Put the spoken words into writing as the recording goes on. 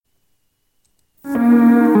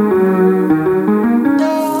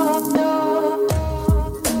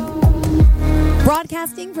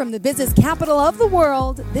Broadcasting from the business capital of the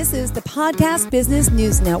world, this is the Podcast Business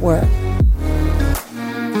News Network.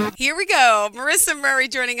 Here we go. Marissa Murray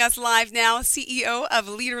joining us live now, CEO of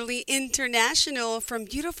Leaderly International from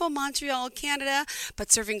beautiful Montreal, Canada, but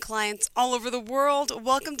serving clients all over the world.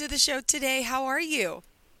 Welcome to the show today. How are you?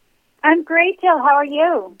 I'm great, Jill. How are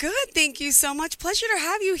you? Good. Thank you so much. Pleasure to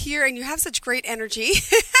have you here, and you have such great energy.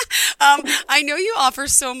 I know you offer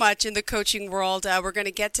so much in the coaching world. We're going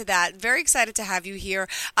to get to that. Very excited to have you here.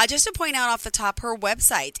 Just to point out off the top, her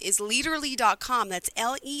website is leaderly.com. That's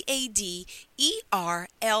LeaderLey.com.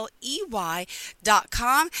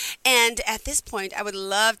 And at this point, I would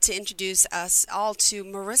love to introduce us all to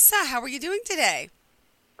Marissa. How are you doing today?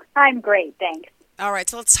 I'm great, thanks. All right,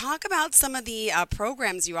 so let's talk about some of the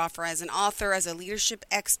programs you offer as an author, as a leadership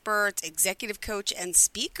expert, executive coach, and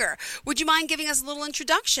speaker. Would you mind giving us a little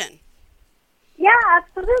introduction? Yeah,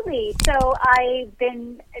 absolutely. So I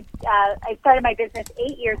started my business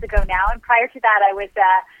 8 years ago now, and prior to that I was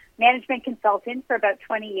a management consultant for about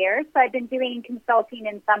 20 years. So I've been doing consulting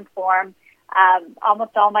in some form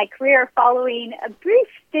almost all my career, following a brief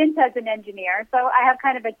stint as an engineer. So I have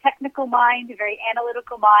kind of a technical mind, a very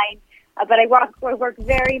analytical mind, but I work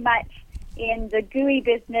very much in the gooey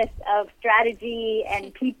business of strategy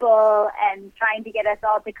and people and trying to get us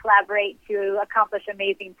all to collaborate to accomplish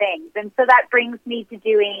amazing things. And so that brings me to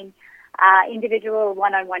doing individual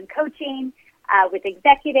one-on-one coaching with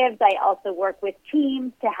executives. I also work with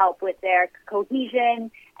teams to help with their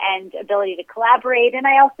cohesion and ability to collaborate. And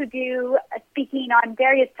I also do speaking on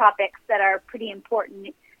various topics that are pretty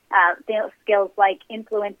important, skills like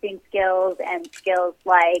influencing skills and skills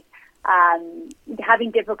like having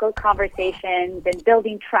difficult conversations and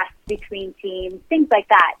building trust between teams, things like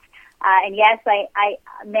that. And yes, I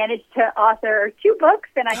managed to author 2 books,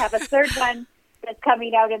 and I have a third one that's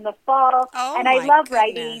coming out in the fall. And I love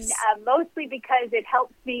writing, mostly because it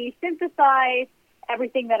helps me synthesize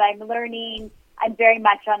everything that I'm learning. I'm very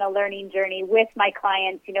much on a learning journey with my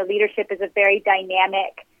clients. You know, leadership is a very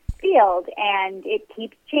dynamic field, and it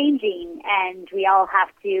keeps changing, and we all have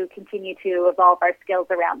to continue to evolve our skills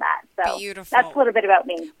around that. So beautiful. That's a little bit about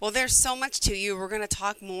me. Well, there's so much to you. We're going to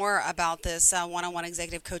talk more about this one-on-one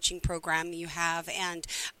executive coaching program you have. And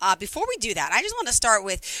before we do that, I just want to start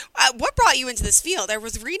with what brought you into this field? I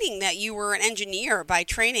was reading that you were an engineer by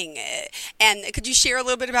training. And could you share a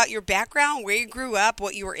little bit about your background, where you grew up,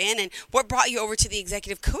 what you were in, and what brought you over to the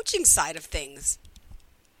executive coaching side of things?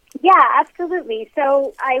 Yeah, absolutely.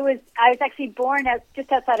 So I was actually born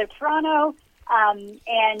just outside of Toronto,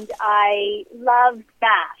 and I loved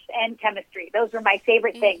math and chemistry. Those were my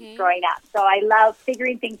favorite things growing up. So I love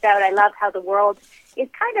figuring things out. I love how the world is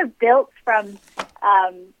kind of built from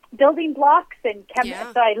building blocks and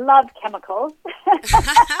so I love chemicals.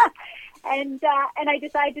 and I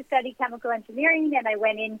decided to study chemical engineering, and I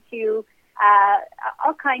went into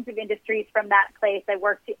all kinds of industries from that place. I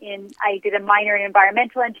did a minor in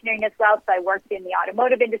environmental engineering as well, so I worked in the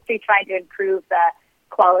automotive industry trying to improve the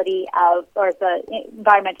quality of, or the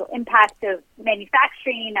environmental impact of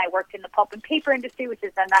manufacturing. I worked in the pulp and paper industry, which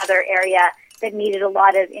is another area that needed a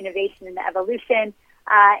lot of innovation and evolution.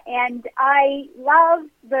 And I loved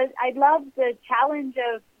the challenge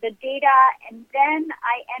of the data, and then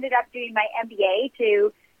I ended up doing my MBA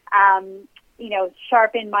to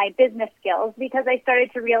sharpen my business skills, because I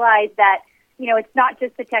started to realize that, it's not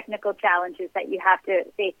just the technical challenges that you have to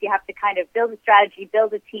face. You have to kind of build a strategy,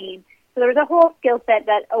 build a team. So there was a whole skill set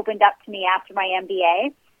that opened up to me after my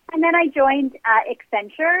MBA. And then I joined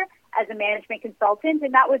Accenture as a management consultant,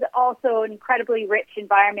 and that was also an incredibly rich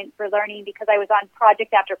environment for learning, because I was on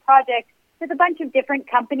project after project with a bunch of different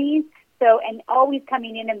companies. So, and always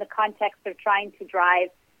coming in the context of trying to drive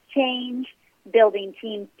change, building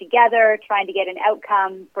teams together, trying to get an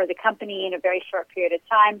outcome for the company in a very short period of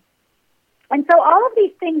time. And so all of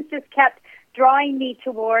these things just kept drawing me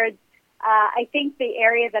towards, I think, the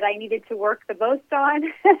area that I needed to work the most on,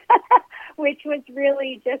 which was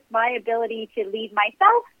really just my ability to lead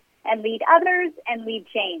myself and lead others and lead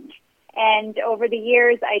change. And over the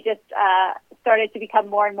years, I just started to become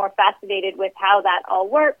more and more fascinated with how that all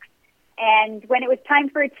works. And when it was time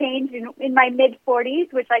for a change in my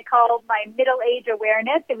mid-40s, which I called my middle-age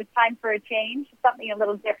awareness, it was time for a change, something a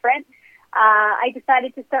little different, I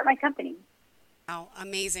decided to start my company. Oh,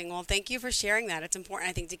 amazing. Well, thank you for sharing that. It's important,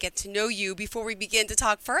 I think, to get to know you before we begin to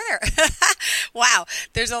talk further. Wow,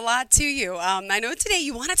 there's a lot to you. I know today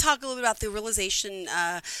you want to talk a little bit about the realization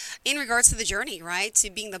in regards to the journey, right, to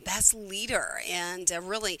being the best leader. And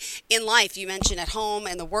really, in life, you mentioned at home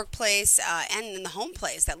and the workplace and in the home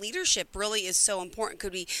place, that leadership really is so important.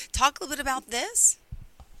 Could we talk a little bit about this?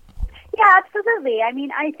 Yeah, absolutely. I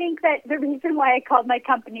mean, I think that the reason why I called my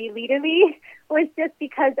company Leaderly was just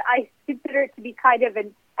because I consider it to be kind of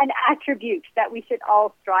an attribute that we should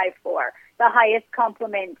all strive for. The highest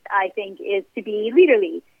compliment, I think, is to be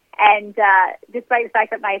leaderly. And despite the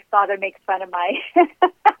fact that my father makes fun of my,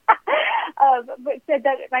 said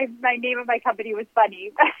that my name of my company was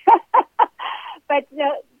funny. But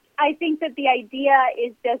I think that the idea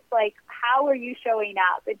is just like, how are you showing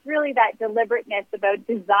up? It's really that deliberateness about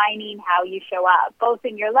designing how you show up, both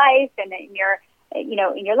in your life and in your, in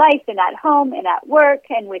your life and at home and at work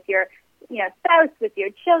and with your, spouse, with your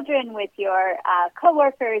children, with your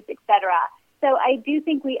coworkers, etc. So I do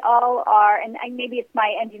think we all are, and maybe it's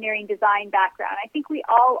my engineering design background, I think we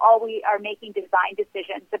all are making design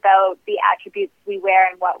decisions about the attributes we wear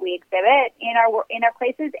and what we exhibit in our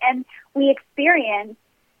places, and we experience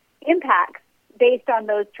impacts based on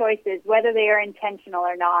those choices, whether they are intentional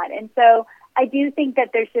or not. And so I do think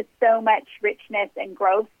that there's just so much richness and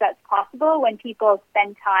growth that's possible when people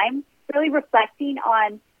spend time really reflecting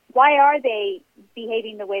on why are they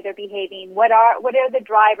behaving the way they're behaving, what are the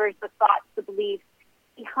drivers, the thoughts, the beliefs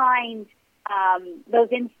behind those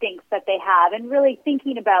instincts that they have, and really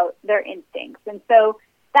thinking about their instincts. And so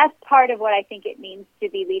that's part of what I think it means to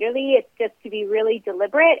be leaderly. It's just to be really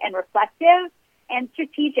deliberate and reflective and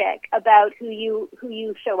strategic about who you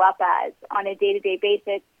show up as on a day-to-day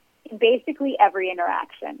basis in basically every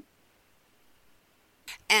interaction.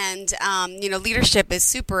 And, leadership is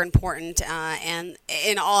super important and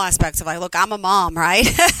in all aspects of life. Look, I'm a mom, right?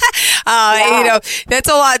 That's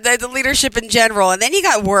a lot, the leadership in general. And then you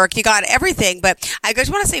got work, you got everything. But I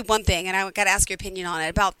just want to say one thing, and I got to ask your opinion on it,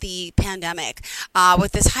 about the pandemic.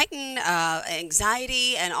 With this heightened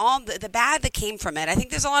anxiety and all the bad that came from it, I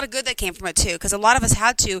think there's a lot of good that came from it, too, because a lot of us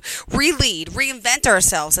had to reinvent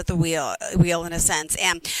ourselves at the wheel in a sense.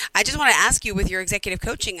 And I just want to ask you, with your executive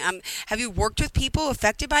coaching, have you worked with people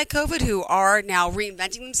affected by COVID who are now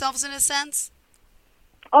reinventing themselves in a sense?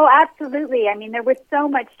 Oh, absolutely. I mean, there was so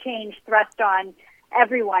much change thrust on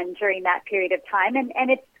everyone during that period of time, and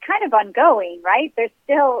it's kind of ongoing, right? There's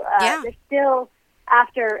still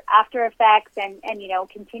after effects and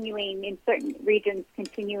continuing in certain regions,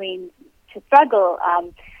 continuing to struggle.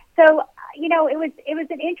 So it was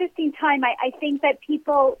an interesting time. I think that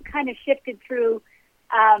people kind of shifted through.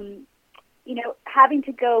 Having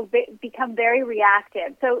to become very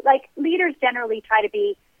reactive. So, like, leaders generally try to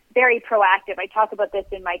be very proactive. I talk about this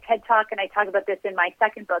in my TED Talk, and I talk about this in my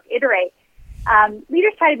second book, Iterate.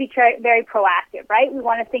 Leaders try to be very proactive, right? We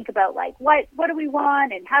want to think about, like, what do we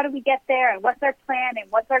want, and how do we get there, and what's our plan,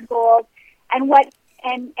 and what's our goals, and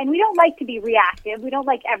we don't like to be reactive. We don't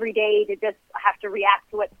like every day to just have to react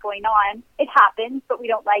to what's going on. It happens, but we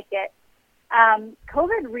don't like it.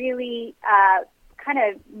 COVID really kind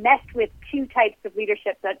of messed with two types of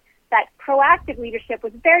leadership. That proactive leadership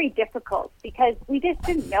was very difficult because we just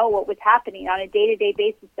didn't know what was happening on a day-to-day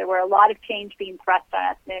basis. There were a lot of change being thrust on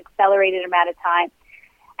us in an accelerated amount of time.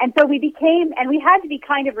 And so we had to be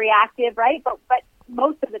kind of reactive, right? But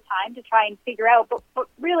most of the time to try and figure out, but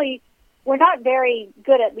really we're not very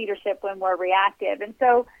good at leadership when we're reactive. And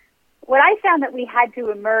so what I found that we had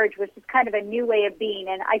to emerge was just kind of a new way of being,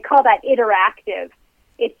 and I call that interactive.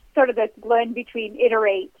 It's sort of this blend between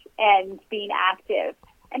iterate and being active.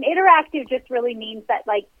 And interactive just really means that,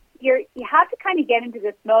 like, you have to kind of get into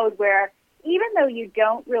this mode where even though you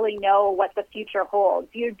don't really know what the future holds,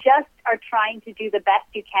 you just are trying to do the best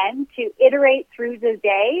you can to iterate through the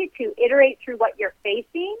day, to iterate through what you're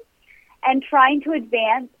facing, and trying to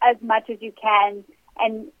advance as much as you can,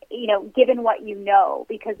 and, given what you know,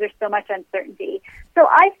 because there's so much uncertainty. So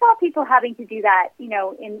I saw people having to do that,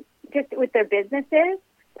 in just with their businesses.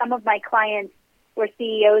 Some of my clients were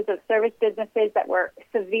CEOs of service businesses that were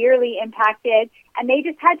severely impacted, and they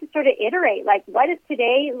just had to sort of iterate, like, what does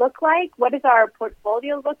today look like? What does our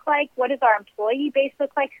portfolio look like? What does our employee base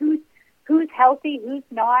look like? Who's healthy? Who's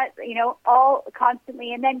not? All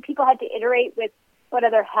constantly. And then people had to iterate with what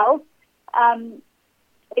other health,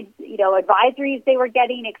 advisories they were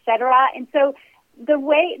getting, et cetera. And so the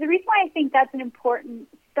reason why I think that's an important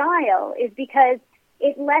style is because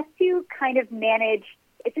it lets you kind of manage.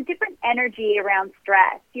 It's a different energy around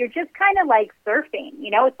stress. You're just kind of like surfing,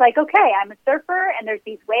 It's like, okay, I'm a surfer and there's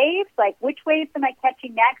these waves. Like, which waves am I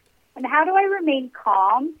catching next? And how do I remain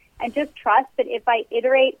calm and just trust that if I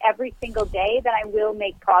iterate every single day, then I will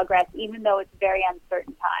make progress, even though it's a very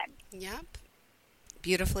uncertain time. Yep.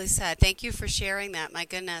 Beautifully said. Thank you for sharing that. My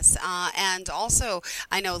goodness. And also,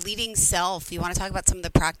 I know leading self, you want to talk about some of the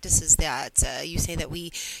practices that you say that we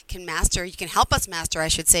can master, you can help us master, I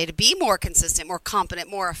should say, to be more consistent, more competent,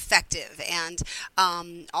 more effective, and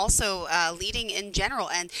also leading in general.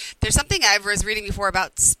 And there's something I was reading before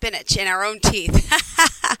about spinach in our own teeth.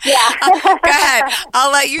 Yeah. Go ahead.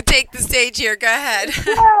 I'll let you take the stage here. Go ahead.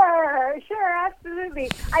 Sure, absolutely.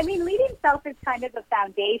 I mean, leading self is kind of the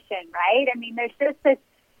foundation, right? I mean, there's just this,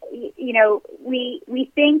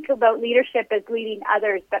 we think about leadership as leading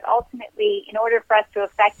others, but ultimately, in order for us to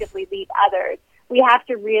effectively lead others, we have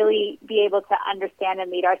to really be able to understand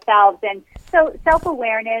and lead ourselves. And so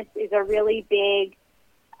self-awareness is a really big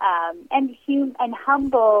and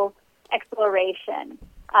humble exploration.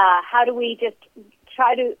 How do we just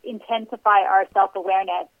try to intensify our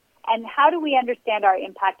self-awareness? And how do we understand our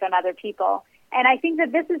impact on other people? And I think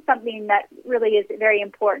that this is something that really is very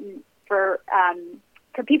important for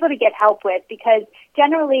people to get help with, because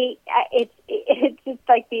generally it's just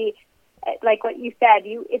like what you said.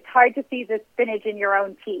 It's hard to see the spinach in your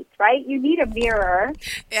own teeth, right? You need a mirror.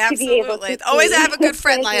 Absolutely. To be able to always have a good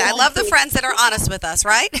friend like I love the friends that are honest with us,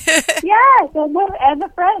 right? Yes, and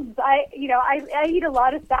the friends. I eat a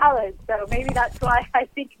lot of salads, so maybe that's why I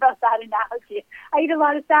think about that analogy. I eat a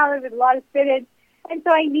lot of salad with a lot of spinach, and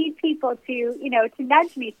so I need people to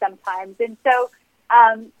nudge me sometimes. And so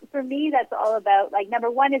for me, that's all about, like, number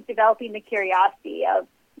one is developing the curiosity of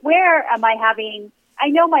where am I having. I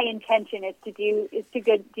know my intention is to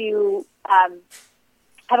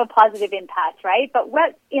have a positive impact, right? But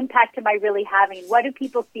what impact am I really having? What do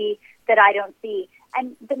people see that I don't see?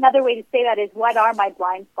 And another way to say that is, what are my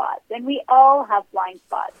blind spots? And we all have blind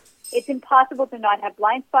spots. It's impossible to not have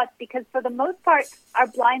blind spots, because for the most part, our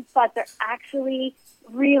blind spots are actually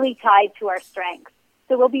really tied to our strengths.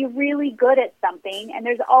 So we'll be really good at something, and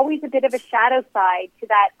there's always a bit of a shadow side to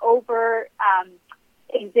that over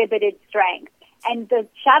exhibited strength. And the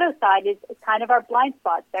shadow side is kind of our blind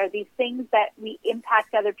spots. There are these things that we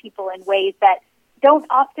impact other people in ways that don't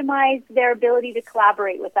optimize their ability to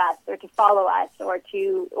collaborate with us or to follow us or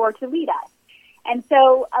to lead us. And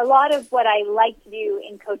so a lot of what I like to do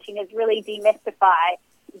in coaching is really demystify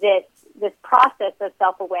this process of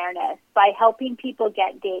self-awareness by helping people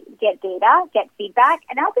get data, get feedback,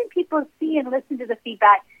 and helping people see and listen to the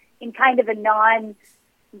feedback in kind of a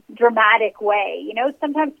non-dramatic way.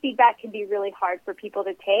 Sometimes feedback can be really hard for people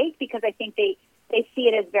to take, because I think they see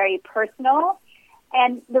it as very personal.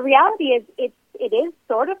 And the reality is it is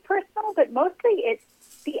sort of personal, but mostly it's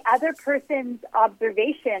the other person's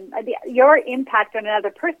observation. Your impact on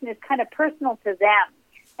another person is kind of personal to them.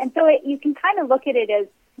 And so you can kind of look at it as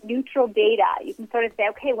neutral data. You can sort of say,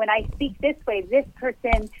 okay, when I speak this way, this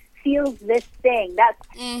person feels this thing.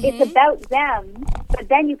 It's about them, but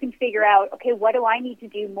then you can figure out, okay, what do I need to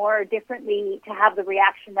do more or differently to have the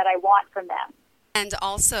reaction that I want from them? And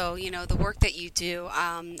also, the work that you do,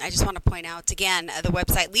 I just want to point out, again, the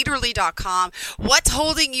website, Leaderly.com, what's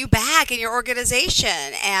holding you back in your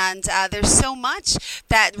organization? And there's so much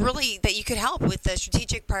that you could help with the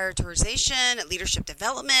strategic prioritization, leadership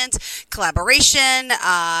development, collaboration,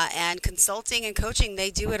 and consulting and coaching.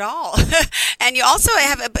 They do it all. And you also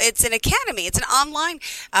it's an academy. It's an online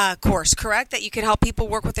course, correct, that you can help people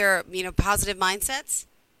work with their, positive mindsets?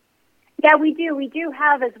 Yeah, we do. We do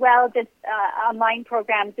have as well just online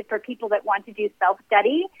programs for people that want to do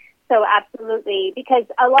self-study. So absolutely, because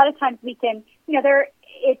a lot of times we can, I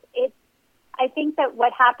think that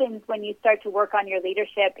what happens when you start to work on your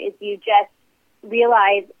leadership is you just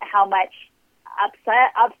realize how much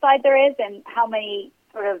upside there is and how many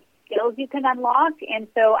sort of skills you can unlock. And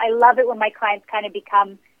so I love it when my clients kind of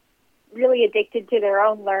become really addicted to their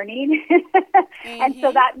own learning. And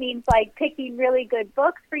so that means like picking really good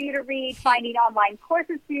books for you to read, finding online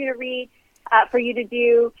courses for you to read, for you to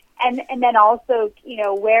do, and then also,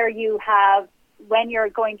 where you have, when you're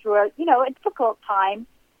going through a difficult time,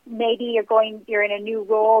 maybe you're in a new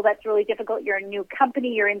role that's really difficult, you're in a new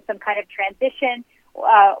company, you're in some kind of transition,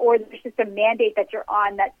 or there's just a mandate that you're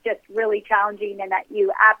on that's just really challenging and that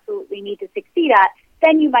you absolutely need to succeed at,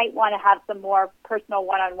 then you might want to have some more personal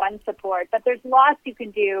one-on-one support. But there's lots you can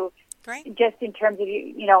do. Great. Just in terms of,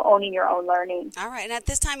 owning your own learning. All right. And at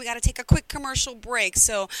this time, we got to take a quick commercial break.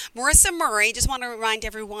 So Marissa Murray, just want to remind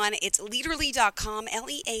everyone, it's Leaderly.com,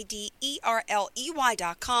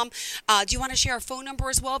 Leaderley.com. Do you want to share a phone number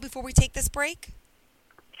as well before we take this break?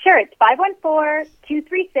 Sure. It's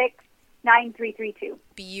 514-236-9332.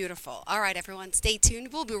 Beautiful. All right, everyone. Stay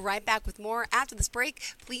tuned. We'll be right back with more after this break.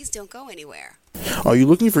 Please don't go anywhere. Are you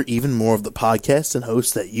looking for even more of the podcasts and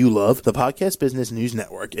hosts that you love? The Podcast Business News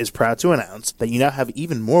Network is proud to announce that you now have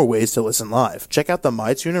even more ways to listen live. Check out the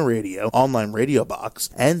MyTuner Radio, online radio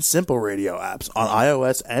box, and Simple Radio apps on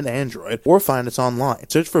iOS and Android, or find us online.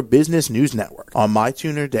 Search for Business News Network on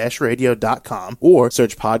mytuner-radio.com or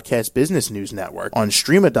search Podcast Business News Network on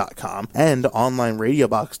streama.com and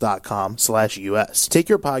onlineradiobox.com/US. Take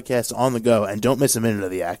your podcast on the go and don't miss a minute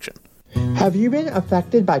of the action. Have you been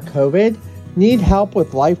affected by COVID? Need help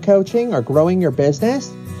with life coaching or growing your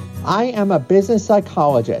business? I am a business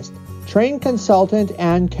psychologist, trained consultant,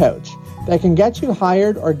 and coach that can get you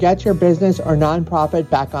hired or get your business or nonprofit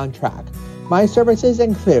back on track. My services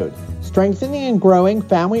include strengthening and growing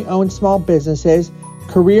family-owned small businesses,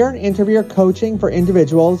 career and interview coaching for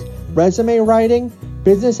individuals, resume writing,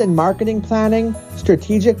 business and marketing planning,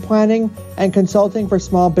 strategic planning, and consulting for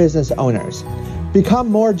small business owners.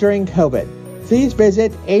 Become more during COVID. Please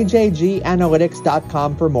visit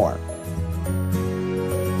ajganalytics.com for more.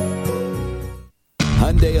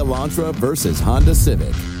 Hyundai Elantra versus Honda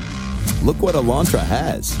Civic. Look what Elantra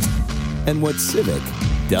has and what Civic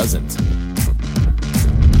doesn't.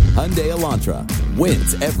 Hyundai Elantra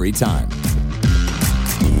wins every time.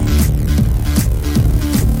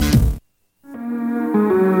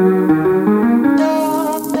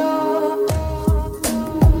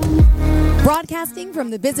 Broadcasting from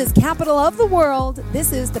the business capital of the world,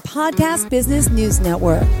 this is the Podcast Business News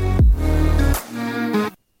Network.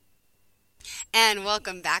 And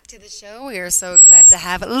welcome back to the show. We are so excited to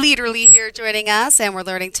have Leaderly here joining us, and we're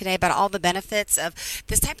learning today about all the benefits of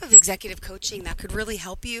this type of executive coaching that could really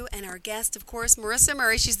help you. And our guest, of course, Marissa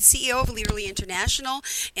Murray. She's the CEO of Leaderly International,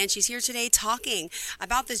 and she's here today talking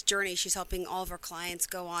about this journey she's helping all of her clients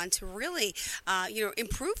go on to really,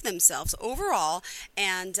 improve themselves overall.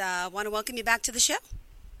 And want to welcome you back to the show.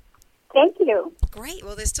 Thank you. Great.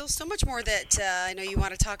 Well, there's still so much more that I know you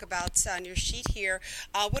want to talk about on your sheet here.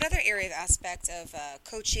 What other area aspects of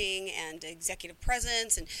coaching and executive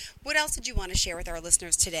presence, and what else did you want to share with our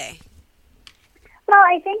listeners today? Well,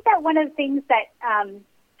 I think that one of the things that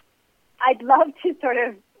I'd love to sort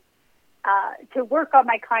of to work on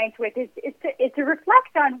my clients with is to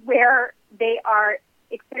reflect on where they are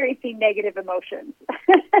experiencing negative emotions.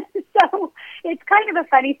 So it's kind of a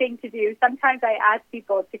funny thing to do. Sometimes I ask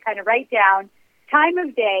people to kind of write down time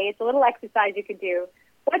of day. It's a little exercise you can do.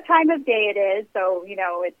 What time of day it is. So,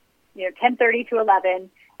 it's 10:30 to 11.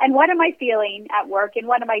 And what am I feeling at work and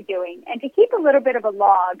what am I doing? And to keep a little bit of a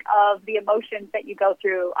log of the emotions that you go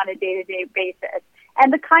through on a day-to-day basis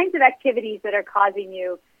and the kinds of activities that are causing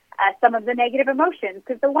you some of the negative emotions.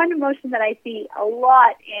 Because the one emotion that I see a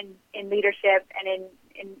lot in leadership and in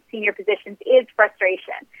senior positions is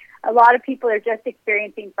frustration. A lot of people are just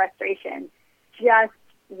experiencing frustration just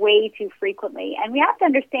way too frequently. And we have to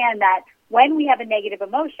understand that when we have a negative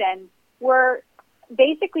emotion, we're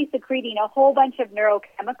basically secreting a whole bunch of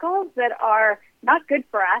neurochemicals that are not good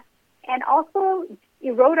for us and also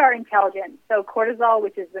erode our intelligence. So cortisol,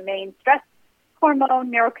 which is the main stress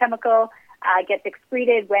hormone neurochemical, gets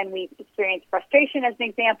excreted when we experience frustration, as an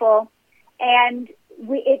example. And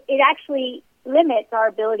it actually limits our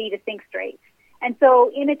ability to think straight. And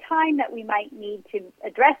so in a time that we might need to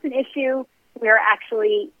address an issue, we're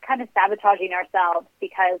actually kind of sabotaging ourselves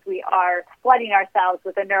because we are flooding ourselves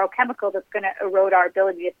with a neurochemical that's going to erode our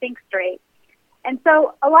ability to think straight. And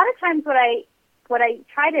so a lot of times what I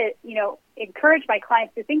try to, encourage my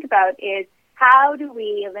clients to think about is how do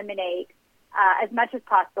we eliminate as much as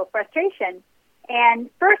possible frustration?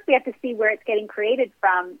 And first we have to see where it's getting created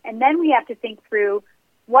from, and then we have to think through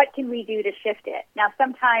what can we do to shift it. Now,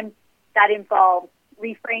 sometimes that involves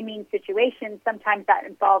reframing situations. Sometimes that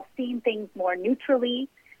involves seeing things more neutrally,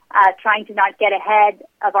 trying to not get ahead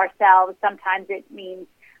of ourselves. Sometimes it means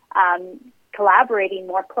collaborating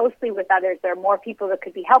more closely with others. There are more people that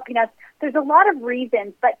could be helping us. There's a lot of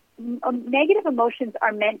reasons, but negative emotions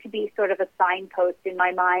are meant to be sort of a signpost in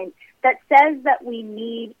my mind that says that we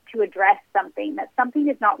need to address something, that something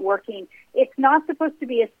is not working. It's not supposed to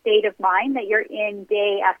be a state of mind that you're in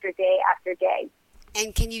day after day after day.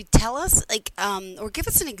 And can you tell us, or give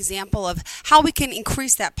us an example of how we can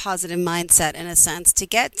increase that positive mindset, in a sense, to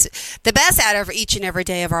get the best out of each and every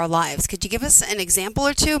day of our lives? Could you give us an example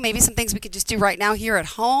or two? Maybe some things we could just do right now here at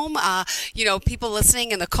home, people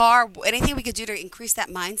listening in the car, anything we could do to increase that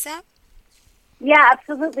mindset? Yeah,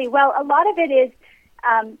 absolutely. Well, a lot of it is,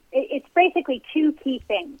 it's basically two key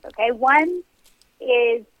things, okay? One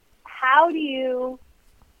is how do you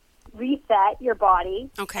reset your body.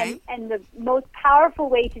 Okay. And the most powerful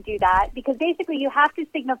way to do that, because basically you have to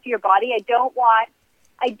signal to your body, I don't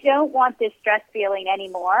want this stress feeling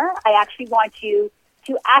anymore. I actually want you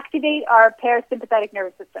to activate our parasympathetic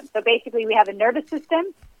nervous system. So basically we have a nervous system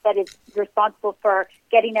that is responsible for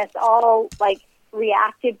getting us all like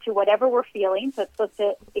reactive to whatever we're feeling. So it's supposed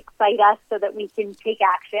to excite us so that we can take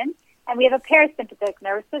action. And we have a parasympathetic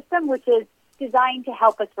nervous system, which is designed to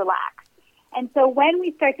help us relax. And so when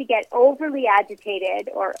we start to get overly agitated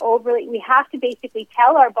or we have to basically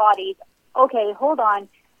tell our bodies, okay, hold on,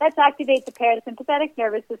 let's activate the parasympathetic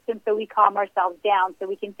nervous system so we calm ourselves down, so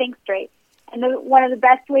we can think straight. And one of the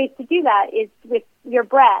best ways to do that is with your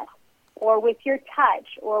breath or with your touch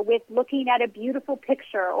or with looking at a beautiful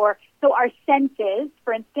picture. Or so our senses,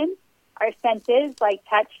 for instance, our senses like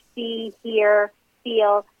touch, see, hear,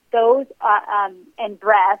 feel, those and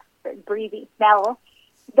breath, breathing, smell,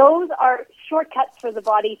 those are shortcuts for the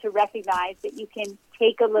body to recognize that you can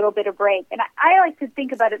take a little bit of break. And I like to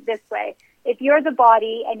think about it this way. If you're the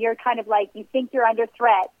body and you're kind of like, you think you're under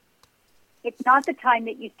threat, it's not the time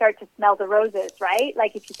that you start to smell the roses, right?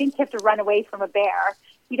 Like if you think you have to run away from a bear,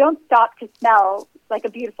 you don't stop to smell like a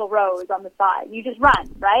beautiful rose on the side. You just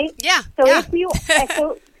run, right? Yeah. So yeah. if you,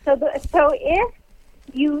 so if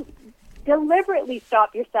you deliberately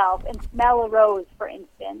stop yourself and smell a rose, for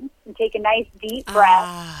instance, and take a nice deep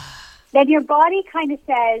breath, then your body kind of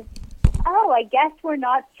says, oh, I guess we're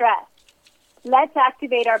not stressed. Let's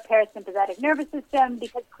activate our parasympathetic nervous system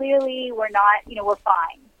because clearly we're not, we're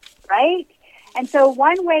fine, right? And so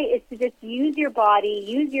one way is to just use your body,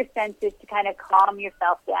 use your senses to kind of calm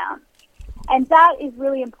yourself down. And that is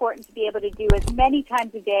really important to be able to do as many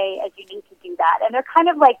times a day as you need to do that. And they're kind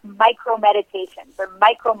of like micro meditations or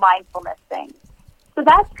micro mindfulness things. So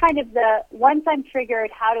that's kind of once I'm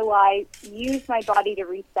triggered, how do I use my body to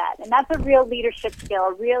reset? And that's a real leadership skill,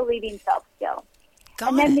 a real leading self skill.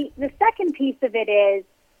 And then the second piece of it is,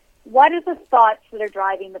 what are the thoughts that are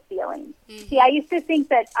driving the feelings? Mm-hmm. See, I used to think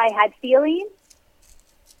that I had feelings,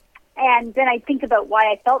 and then I think about why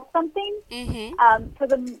I felt something. Mm-hmm. For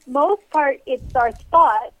the most part, it's our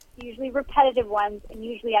thoughts, usually repetitive ones and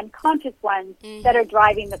usually unconscious ones, mm-hmm. that are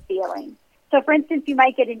driving the feeling. So, for instance, you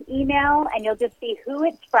might get an email and you'll just see who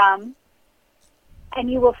it's from, and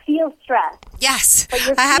you will feel stressed. Yes,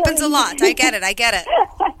 that happens a lot. I get it.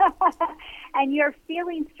 And you're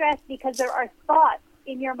feeling stressed because there are thoughts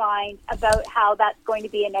in your mind about how that's going to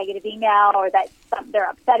be a negative email or that they're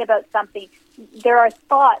upset about something. There are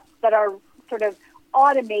thoughts that are sort of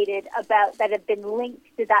automated about that have been linked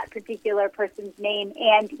to that particular person's name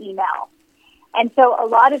and email. And so a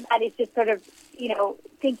lot of that is just sort of,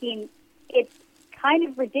 thinking it's kind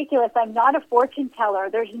of ridiculous. I'm not a fortune teller.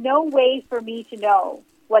 There's no way for me to know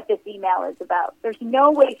what this email is about. There's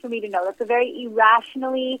no way for me to know. That's a very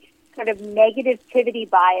irrationally sort of negativity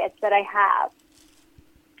bias that I have.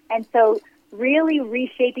 And so really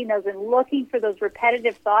reshaping those and looking for those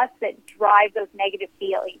repetitive thoughts that drive those negative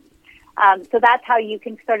feelings. So that's how you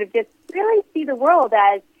can sort of just really see the world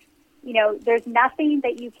as, there's nothing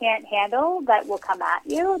that you can't handle that will come at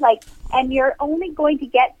you. And you're only going to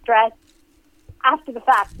get stressed after the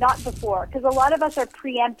fact, not before. Because a lot of us are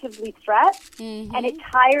preemptively stressed, mm-hmm. and it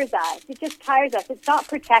tires us. It just tires us. It's not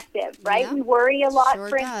protective, right? Yeah. We worry a lot,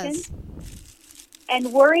 for instance.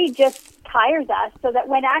 And worry just tires us so that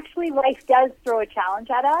when actually life does throw a challenge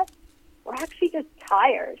at us, we're actually just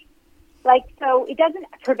tired. So it doesn't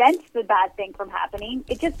prevent the bad thing from happening.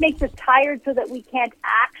 It just makes us tired so that we can't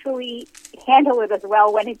actually handle it as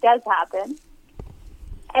well when it does happen.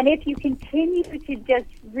 And if you continue to just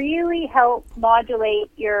really help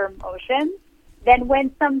modulate your emotions, then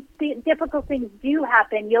when some difficult things do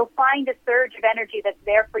happen, you'll find a surge of energy that's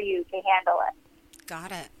there for you to handle it.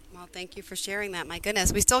 Got it. Well, thank you for sharing that. My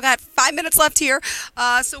goodness. We still got 5 minutes left here.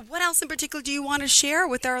 So what else in particular do you want to share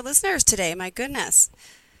with our listeners today? My goodness.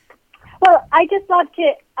 Well, I just love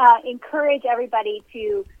to encourage everybody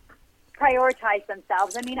to prioritize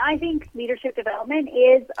themselves. I mean, I think leadership development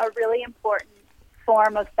is a really important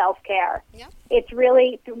form of self-care. Yeah. It's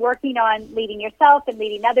really working on leading yourself and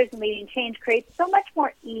leading others and leading change creates so much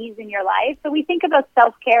more ease in your life. So we think about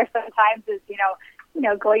self-care sometimes as,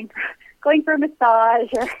 going for a massage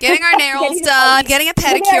or getting our nails done, getting a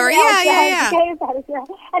pedicure. Yeah.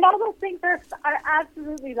 And all those things are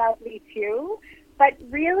absolutely lovely too. But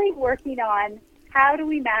really working on how do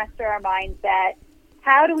we master our mindset?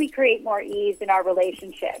 How do we create more ease in our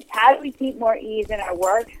relationships? How do we keep more ease in our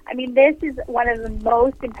work? I mean, this is one of the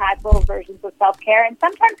most impactful versions of self-care. And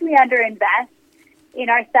sometimes we underinvest in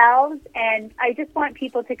ourselves. And I just want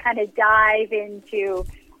people to kind of dive into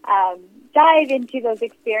those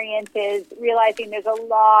experiences, realizing there's a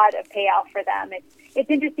lot of payoff for them. It's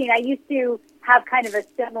interesting. I used to have kind of a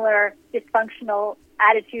similar dysfunctional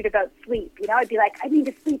attitude about sleep. I'd be like, I need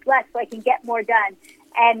to sleep less so I can get more done.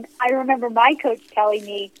 And I remember my coach telling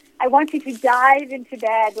me, I want you to dive into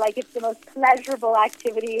bed like it's the most pleasurable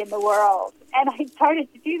activity in the world. And I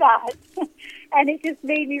started to do that. And it just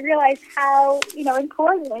made me realize how,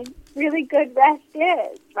 important really good rest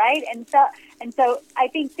is, right? And so I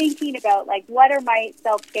think thinking about, like, what are my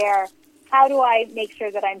self-care, how do I make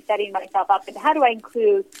sure that I'm setting myself up, and how do I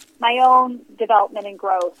include my own development and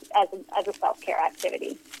growth as a self-care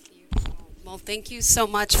activity? Well, thank you so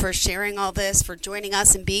much for sharing all this, for joining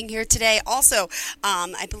us and being here today. Also,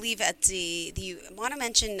 I believe you want to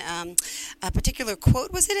mention a particular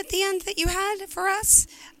quote, was it at the end that you had for us?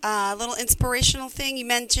 A little inspirational thing. You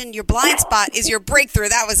mentioned your blind spot is your breakthrough.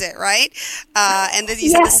 That was it, right? And then you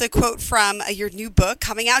said this is a quote from your new book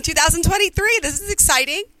coming out in 2023. This is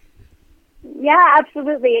exciting. Yeah,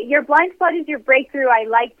 absolutely. Your blind spot is your breakthrough. I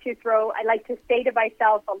like to say to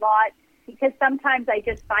myself a lot, because sometimes I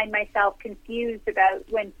just find myself confused about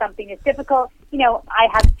when something is difficult. I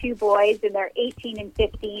have 2 boys, and they're 18 and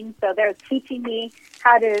 15, so they're teaching me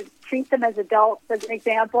how to treat them as adults, as an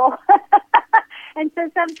example. And so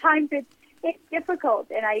sometimes it's difficult,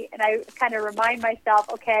 and I kind of remind myself,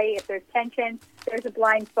 okay, if there's tension, there's a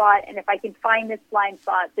blind spot, and if I can find this blind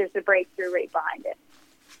spot, there's a breakthrough right behind it.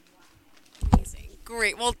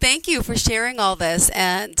 Great. Well, thank you for sharing all this.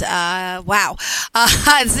 And wow,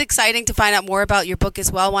 it's exciting to find out more about your book as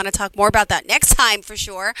well. I want to talk more about that next time for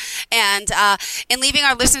sure. And in leaving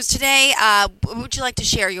our listeners today, what would you like to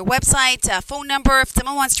share? Your website, phone number, if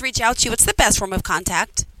someone wants to reach out to you, what's the best form of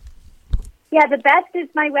contact? Yeah, the best is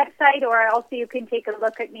my website, or also you can take a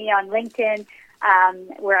look at me on LinkedIn,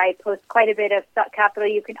 where I post quite a bit of Stock Capital.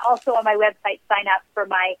 You can also on my website sign up for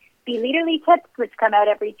my Be Leaderly tips, which come out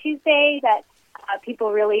every Tuesday, that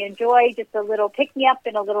people really enjoy. Just a little pick-me-up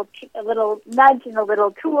and a little nudge and a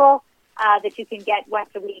little tool that you can get once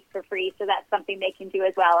a week for free. So that's something they can do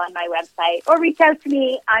as well on my website. Or reach out to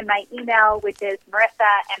me on my email, which is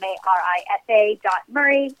Marissa,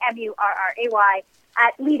 Marisa.Murray, Murray,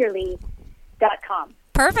 @leaderly.com.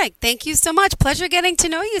 Perfect. Thank you so much. Pleasure getting to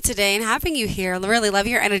know you today and having you here. I really love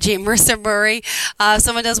your energy. Marissa Murray. If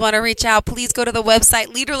someone does want to reach out, please go to the website,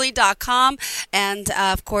 leaderly.com. And,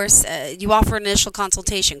 of course, you offer an initial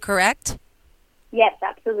consultation, correct? Yes,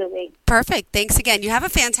 absolutely. Perfect. Thanks again. You have a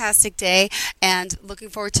fantastic day, and looking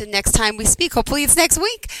forward to next time we speak. Hopefully it's next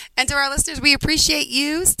week. And to our listeners, we appreciate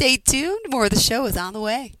you. Stay tuned. More of the show is on the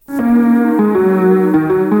way.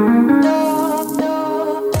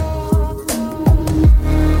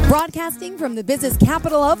 Broadcasting from the business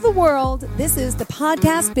capital of the world, this is the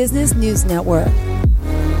Podcast Business News Network.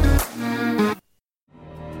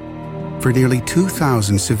 For nearly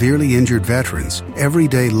 2,000 severely injured veterans,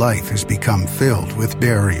 everyday life has become filled with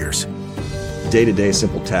barriers. Day-to-day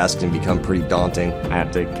simple tasks can become pretty daunting. I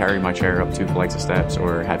have to carry my chair up 2 flights of steps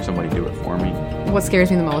or have somebody do it for me. What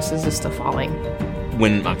scares me the most is just the falling.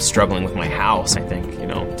 When I'm struggling with my house, I think,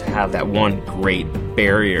 to have that one great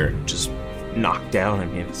barrier just knocked down,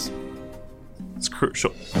 it's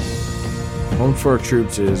crucial. Home for Our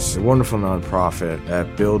Troops is a wonderful nonprofit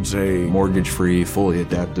that builds a mortgage-free, fully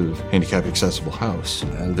adaptive, handicap-accessible house.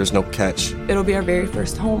 And there's no catch. It'll be our very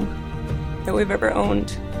first home that we've ever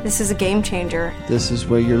owned. This is a game changer. This is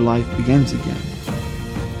where your life begins again.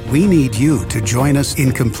 We need you to join us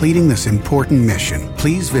in completing this important mission.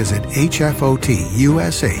 Please visit hfotusa.org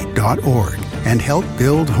and help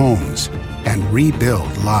build homes and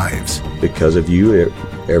rebuild lives. Because of you,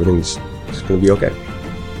 everything's going to be okay.